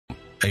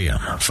AM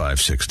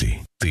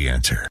 560, The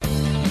Answer.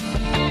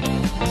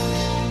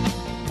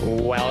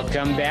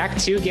 Welcome back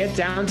to Get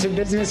Down to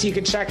Business. You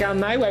can check out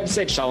my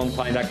website,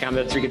 shalomklein.com.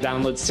 That's where you can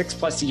download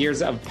 6+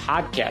 years of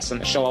podcasts on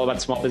the show all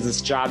about small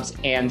business, jobs,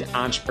 and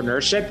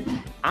entrepreneurship.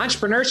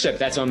 Entrepreneurship,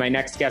 that's what my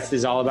next guest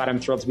is all about. I'm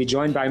thrilled to be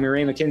joined by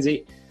Maria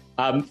McKinsey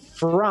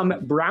from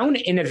Brown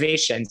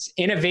Innovations.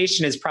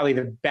 Innovation is probably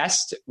the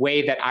best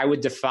way that I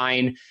would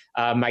define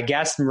my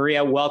guest.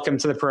 Maria, welcome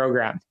to the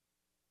program.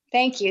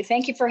 Thank you.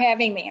 Thank you for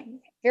having me. I'm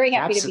very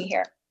happy to be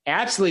here.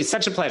 Absolutely.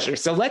 Such a pleasure.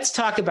 So let's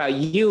talk about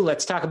you.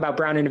 Let's talk about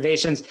Brown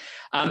Innovations.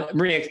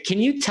 Maria, can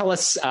you tell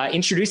us,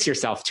 introduce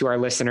yourself to our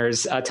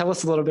listeners? Tell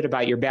us a little bit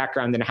about your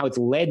background and how it's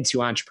led to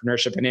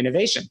entrepreneurship and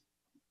innovation.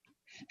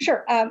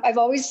 Sure. I've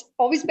always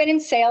been in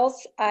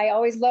sales. I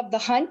always loved the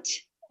hunt.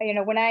 You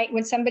know,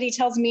 when somebody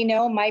tells me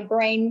no, my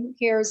brain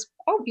hears,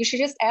 oh, you should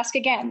just ask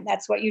again.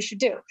 That's what you should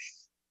do.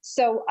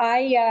 So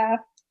I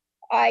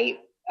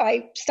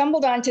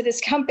stumbled onto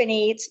this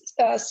company. It's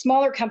a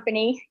smaller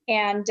company,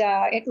 and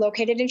it's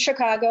located in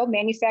Chicago.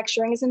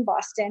 Manufacturing is in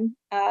Boston,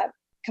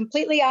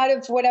 completely out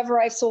of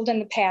whatever I've sold in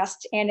the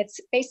past. And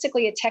it's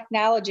basically a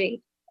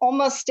technology,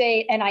 almost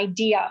an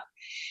idea.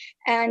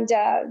 And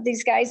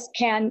these guys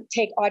can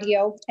take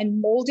audio and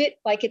mold it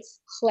like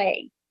it's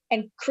clay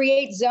and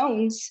create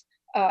zones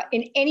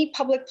in any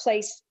public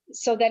place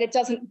so that it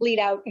doesn't bleed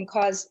out and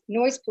cause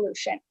noise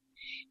pollution.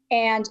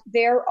 And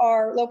there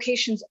are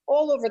locations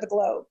all over the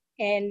globe.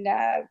 In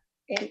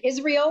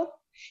Israel,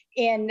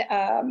 in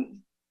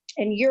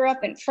Europe,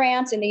 in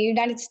France, in the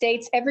United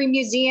States, every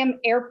museum,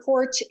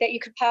 airport that you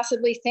could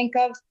possibly think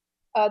of,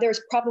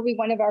 there's probably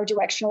one of our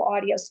directional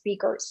audio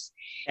speakers.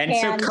 And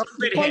so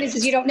the point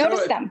is you don't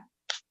notice them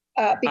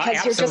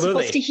because you're just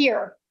supposed to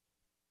hear.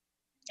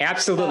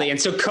 Absolutely. And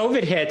so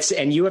COVID hits,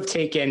 and you have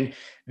taken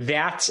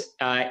that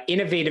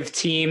innovative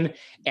team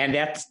and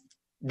that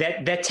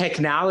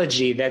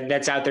technology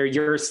that's out there,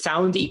 your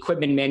sound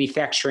equipment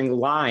manufacturing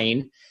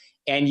line,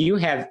 and you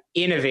have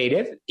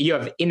innovated,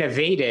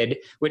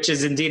 which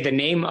is indeed the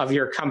name of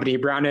your company,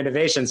 Brown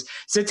Innovations.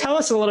 So tell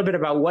us a little bit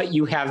about what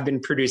you have been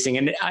producing.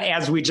 And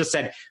as we just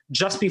said,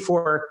 just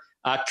before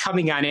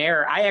coming on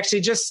air, I actually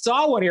just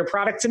saw one of your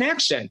products in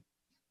action.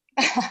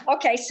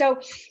 Okay. So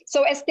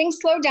as things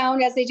slow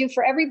down, as they do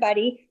for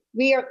everybody,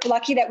 we are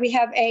lucky that we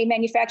have a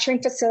manufacturing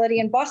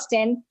facility in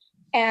Boston,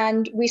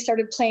 and we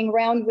started playing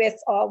around with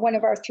one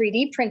of our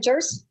 3D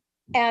printers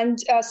and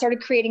started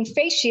creating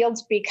face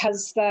shields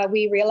because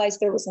we realized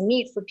there was a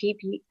need for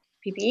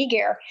PPE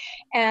gear.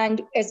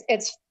 And as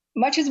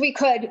much as we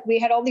could, we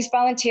had all these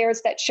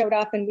volunteers that showed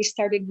up, and we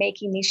started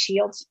making these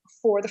shields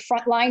for the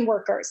frontline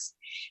workers.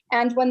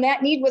 And when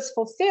that need was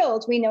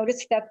fulfilled, we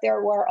noticed that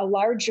there were a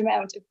large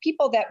amount of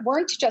people that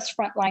weren't just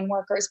frontline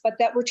workers, but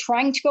that were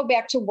trying to go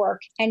back to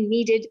work and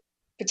needed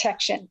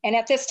protection. And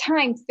at this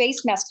time,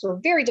 face masks were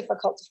very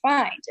difficult to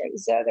find.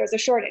 There was a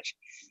shortage.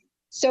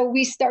 So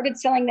we started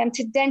selling them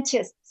to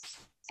dentists,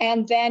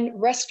 and then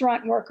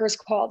restaurant workers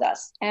called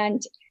us, and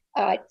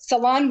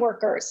salon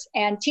workers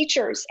and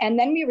teachers. And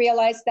then we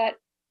realized that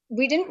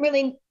we didn't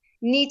really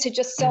need to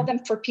just sell them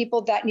for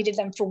people that needed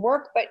them for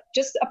work, but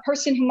just a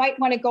person who might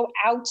want to go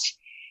out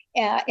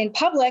in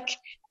public.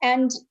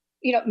 And,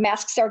 you know,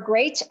 masks are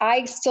great.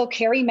 I still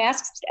carry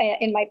masks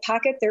in my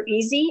pocket. They're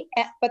easy,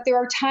 but there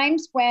are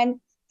times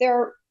when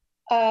they're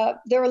a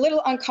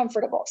little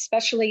uncomfortable,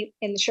 especially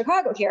in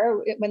Chicago here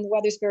when the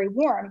weather's very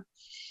warm.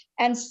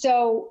 And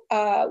so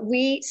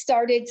we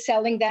started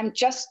selling them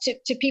just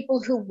to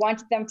people who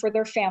wanted them for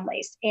their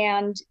families.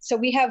 And so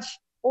we have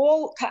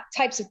all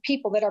types of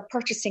people that are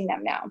purchasing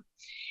them now.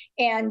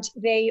 And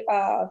they,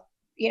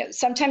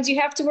 sometimes you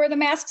have to wear the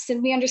masks,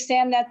 and we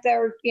understand that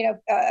they're,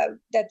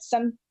 that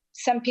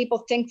some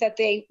people think that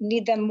they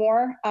need them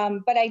more.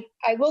 But I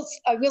will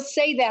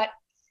say that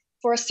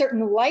for a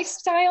certain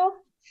lifestyle,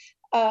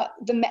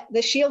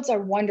 the shields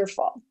are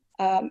wonderful,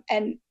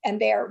 and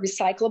they are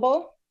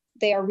recyclable.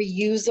 They are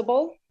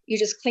reusable. You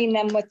just clean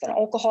them with an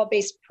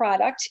alcohol-based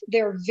product.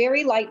 They're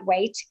very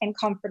lightweight and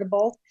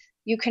comfortable.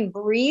 You can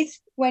breathe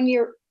when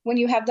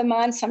you have them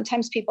on.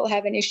 Sometimes people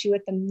have an issue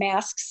with the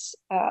masks,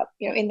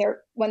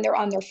 when they're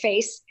on their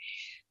face.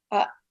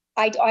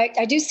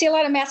 I do see a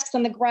lot of masks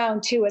on the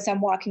ground too as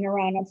I'm walking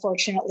around,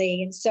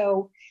 unfortunately. And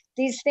so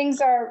these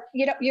things are,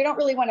 you don't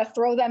really want to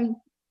throw them.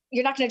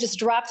 You're not going to just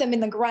drop them in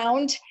the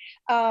ground.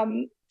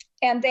 And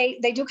they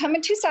do come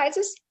in two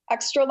sizes,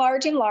 extra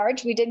large and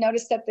large. We did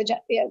notice that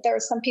there are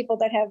some people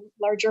that have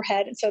larger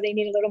head, and so they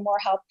need a little more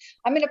help.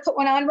 I'm going to put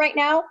one on right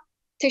now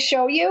to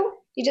show you.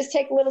 You just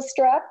take a little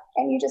strap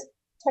and you just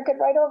tuck it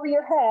right over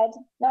your head.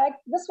 Now,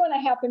 this one I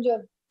happen to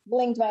have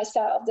blinged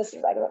myself. This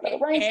is like a little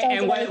rhinestone.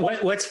 And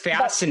what's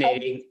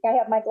fascinating? I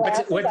have my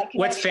glasses.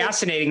 What's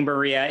fascinating,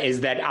 Maria,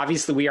 is that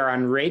obviously we are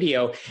on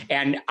radio,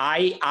 and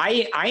I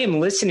am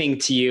listening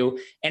to you,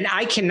 and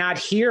I cannot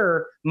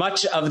hear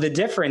much of the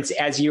difference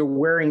as you're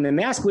wearing the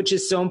mask, which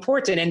is so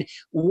important. And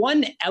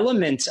one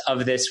element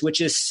of this,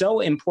 which is so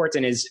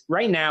important, is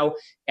right now,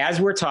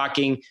 as we're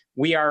talking,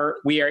 we are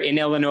in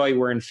Illinois.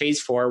 We're in phase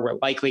 4. We're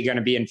likely going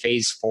to be in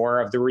phase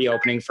 4 of the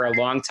reopening for a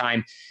long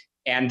time.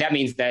 And that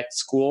means that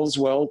schools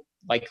will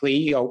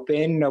likely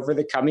open over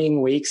the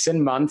coming weeks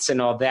and months and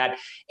all that.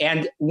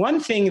 And one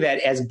thing that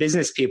as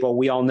business people,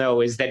 we all know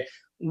is that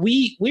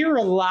we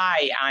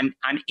rely on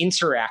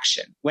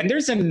interaction. When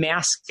there's a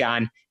mask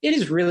on, it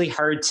is really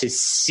hard to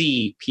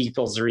see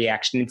people's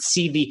reaction and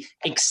see the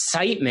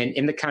excitement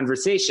in the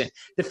conversation.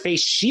 The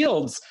face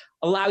shields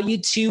allow you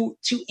to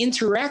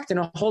interact in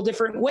a whole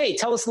different way.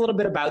 Tell us a little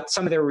bit about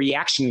some of the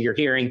reaction you're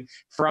hearing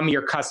from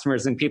your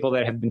customers and people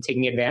that have been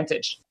taking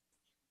advantage.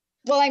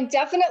 Well, I'm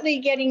definitely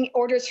getting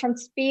orders from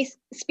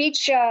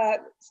speech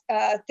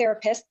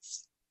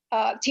therapists,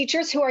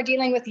 teachers who are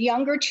dealing with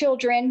younger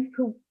children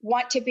who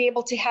want to be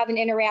able to have an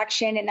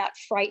interaction and not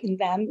frighten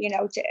them,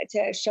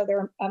 to show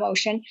their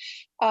emotion.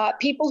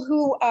 People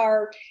who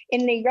are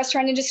in the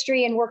restaurant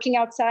industry and working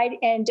outside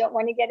and don't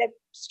want to get a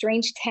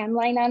strange tan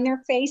line on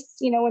their face,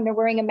 when they're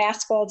wearing a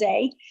mask all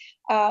day.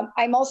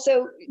 I'm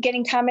also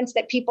getting comments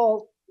that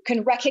people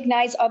can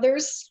recognize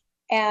others,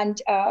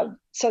 and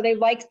so they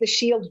like the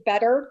shield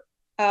better.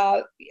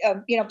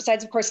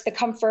 Besides, of course, the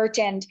comfort.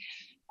 And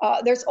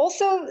there's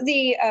also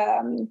the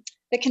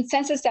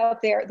consensus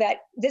out there that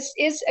this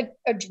is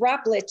a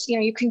droplet.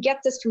 You can get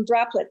this from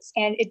droplets,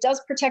 and it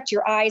does protect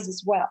your eyes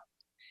as well.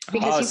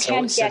 Because you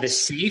can get the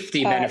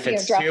safety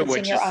benefits too,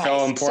 which is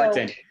so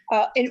important.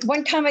 So, and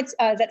one comment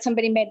that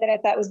somebody made that I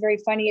thought was very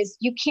funny is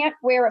you can't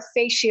wear a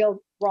face shield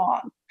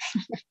wrong.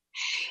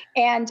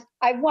 And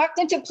I've walked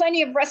into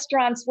plenty of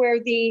restaurants where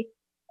the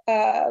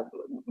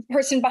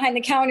person behind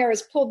the counter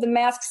has pulled the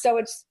mask,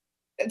 so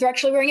they're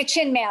actually wearing a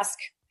chin mask,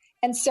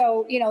 and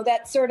so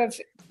that sort of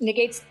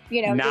negates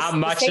not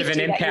much of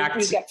an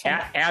impact.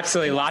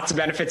 Absolutely, lots of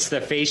benefits to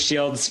the face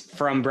shields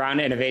from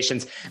Brown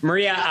Innovations.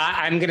 Maria,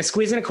 I'm going to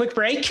squeeze in a quick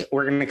break.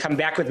 We're going to come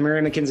back with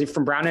Maria McKinsey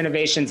from Brown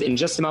Innovations in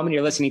just a moment.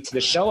 You're listening to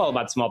the show all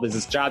about small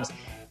business jobs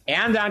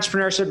and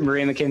entrepreneurship.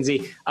 Maria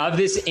McKinsey of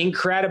this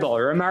incredible,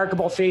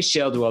 remarkable face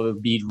shield will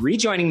be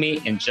rejoining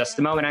me in just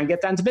a moment on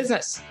Get Down to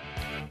Business.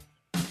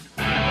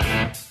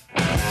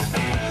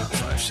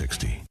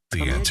 560,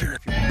 The Answer.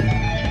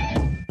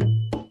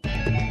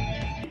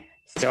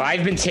 So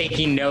I've been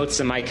taking notes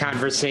in my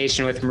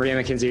conversation with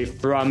Maria McKinsey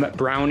from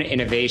Brown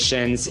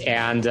Innovations,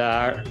 and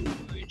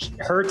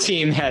her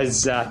team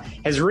has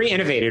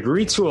re-innovated,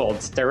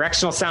 retooled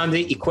directional sound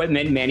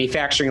equipment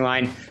manufacturing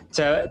line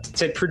to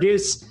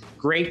produce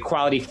great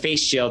quality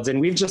face shields. And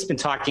we've just been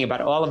talking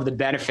about all of the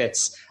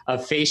benefits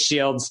of face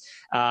shields.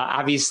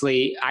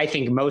 Obviously, I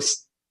think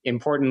most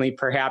importantly,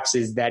 perhaps,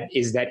 is that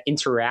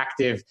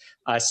interactive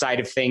side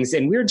of things.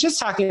 And we were just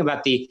talking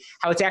about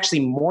how it's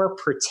actually more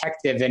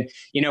protective. And,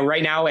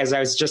 right now, as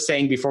I was just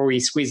saying before we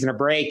squeezed in a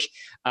break,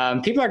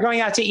 people are going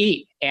out to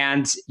eat,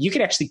 and you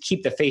can actually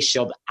keep the face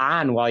shield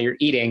on while you're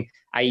eating.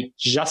 I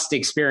just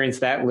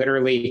experienced that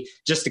literally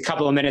just a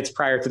couple of minutes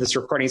prior to this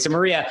recording. So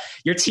Maria,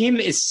 your team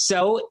is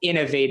so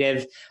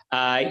innovative.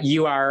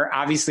 You are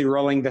obviously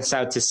rolling this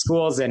out to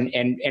schools and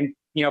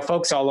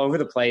folks all over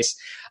the place.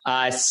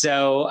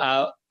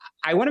 So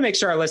I want to make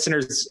sure our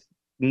listeners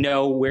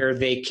know where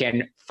they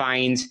can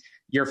find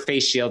your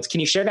face shields. Can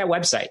you share that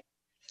website?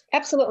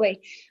 Absolutely.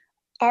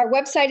 Our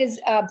website is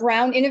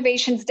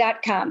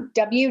browninnovations.com,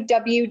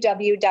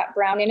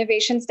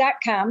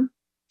 www.browninnovations.com.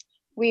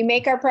 We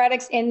make our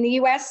products in the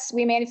U.S.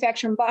 We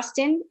manufacture in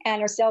Boston,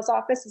 and our sales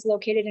office is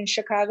located in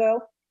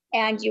Chicago.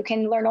 And you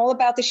can learn all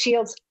about the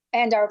shields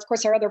and, of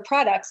course, our other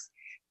products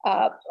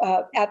on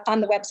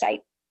the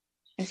website.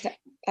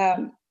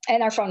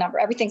 And our phone number.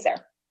 Everything's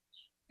there.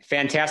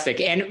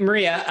 Fantastic. And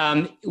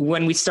Maria,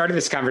 when we started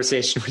this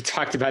conversation, we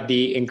talked about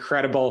the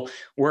incredible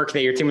work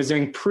that your team was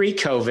doing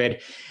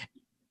pre-COVID.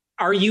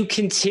 Are you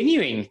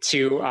continuing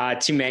to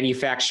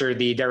manufacture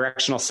the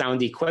directional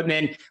sound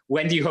equipment?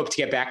 When do you hope to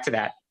get back to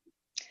that?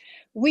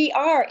 We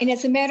are. And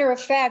as a matter of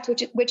fact,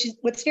 which is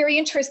what's very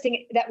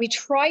interesting that we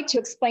tried to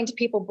explain to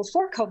people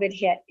before COVID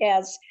hit,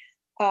 is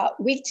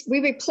we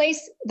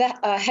replace the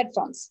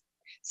headphones.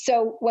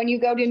 So when you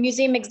go to a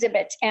museum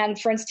exhibit, and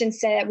for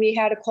instance, we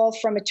had a call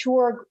from a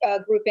tour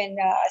group in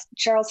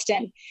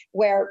Charleston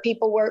where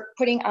people were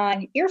putting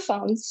on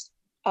earphones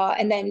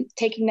and then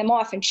taking them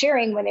off and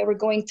sharing when they were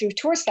going through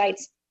tour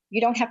sites. You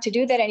don't have to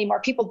do that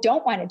anymore. People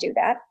don't want to do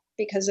that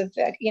because of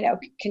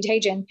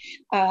contagious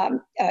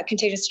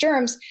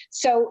germs.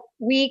 So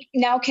we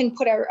now can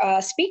put our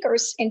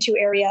speakers into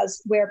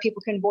areas where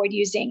people can avoid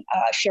using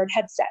shared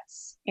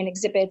headsets in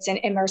exhibits and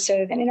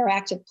immersive and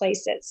interactive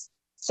places.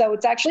 So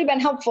it's actually been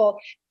helpful.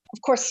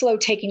 Of course, slow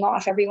taking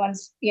off.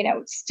 Everyone's,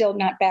 still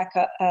not back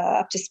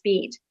up to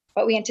speed,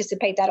 but we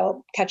anticipate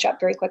that'll catch up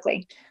very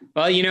quickly.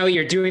 Well,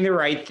 you're doing the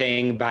right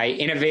thing by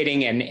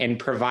innovating and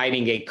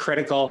providing a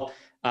critical,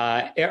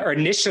 or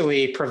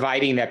initially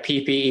providing that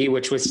PPE,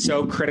 which was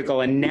so critical.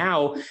 And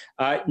now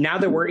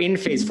that we're in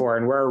phase 4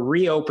 and we're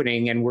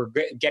reopening and we're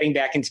getting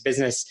back into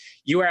business,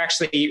 you are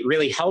actually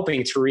really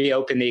helping to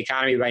reopen the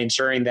economy by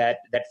ensuring that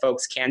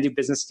folks can do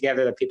business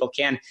together, that people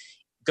can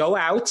go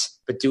out,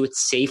 but do it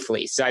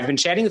safely. So I've been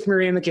chatting with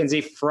Maria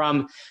McKinsey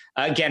from,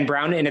 again,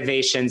 Brown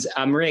Innovations.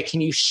 Maria,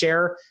 can you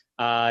share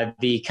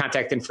the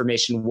contact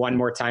information one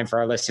more time for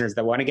our listeners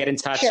that want to get in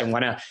touch Sure. and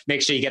want to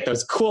make sure you get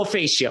those cool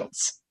face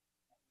shields.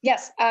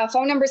 Yes.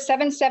 Phone number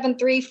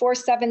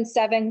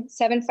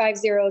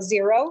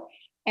 773-477-7500.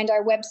 And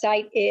our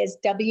website is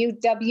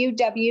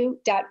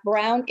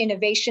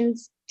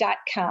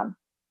www.browninnovations.com.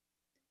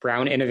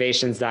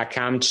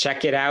 browninnovations.com.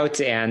 Check it out.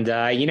 And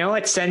you know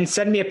what?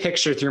 Send me a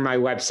picture through my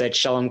website,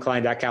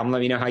 shalomklein.com.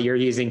 Let me know how you're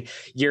using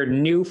your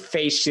new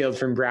face shield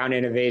from Brown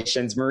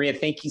Innovations. Maria,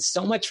 thank you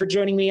so much for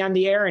joining me on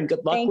the air, and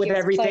good luck with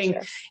everything.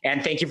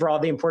 And thank you for all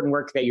the important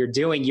work that you're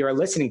doing. You're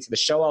listening to the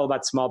show all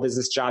about small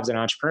business, jobs, and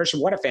entrepreneurship.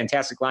 What a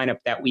fantastic lineup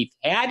that we've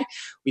had.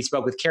 We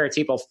spoke with Kara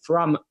Teeple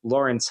from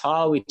Lawrence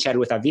Hall. We chatted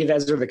with Aviv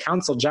Ezra, the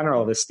Consul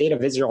General of the State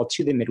of Israel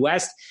to the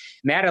Midwest,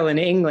 Madeline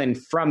England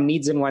from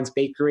Needs and Wants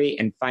Bakery,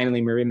 and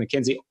finally Maria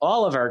McKinsey.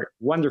 All of our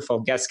wonderful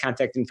guest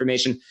contact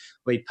information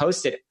will be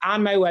posted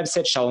on my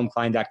website,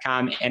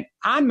 shalomklein.com. And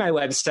on my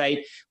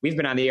website, we've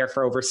been on the air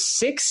for over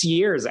 6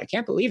 years. I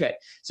can't believe it.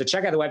 So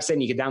check out the website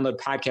and you can download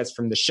podcasts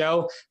from the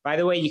show. By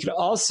the way, you can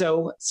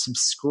also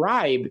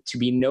subscribe to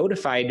be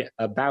notified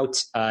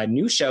about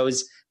new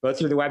shows, both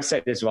through the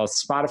website as well as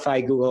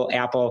Spotify, Google,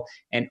 Apple,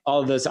 and all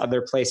of those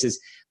other places.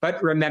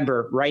 But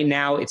remember, right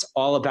now, it's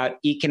all about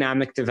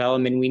economic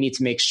development. We need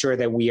to make sure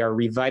that we are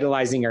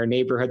revitalizing our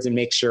neighborhoods and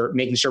making sure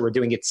we're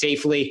doing it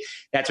safely.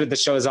 That's what the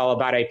show is all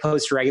about. I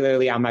post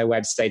regularly on my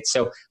website.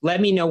 So let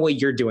me know what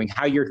you're doing,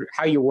 how you're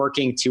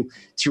working to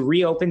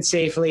reopen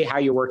safely, how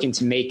you're working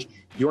to make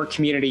your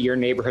community, your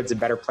neighborhood's a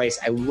better place.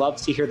 I love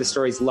to hear the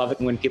stories, love it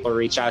when people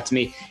reach out to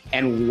me.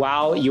 And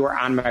while you are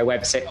on my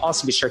website,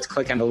 also be sure to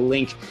click on the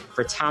link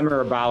for Tom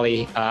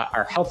Arabali,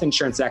 our health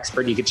insurance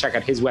expert. You can check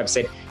out his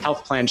website,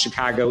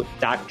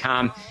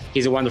 healthplanchicago.com.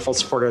 He's a wonderful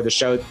supporter of the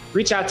show.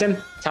 Reach out to him,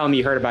 tell him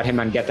you heard about him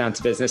on Get Down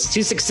to Business.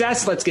 To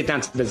success, let's get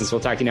down to business.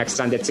 We'll talk to you next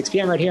Sunday at 6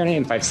 p.m. right here on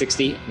AM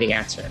 560, The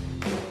Answer.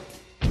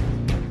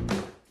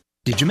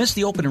 Did you miss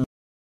the open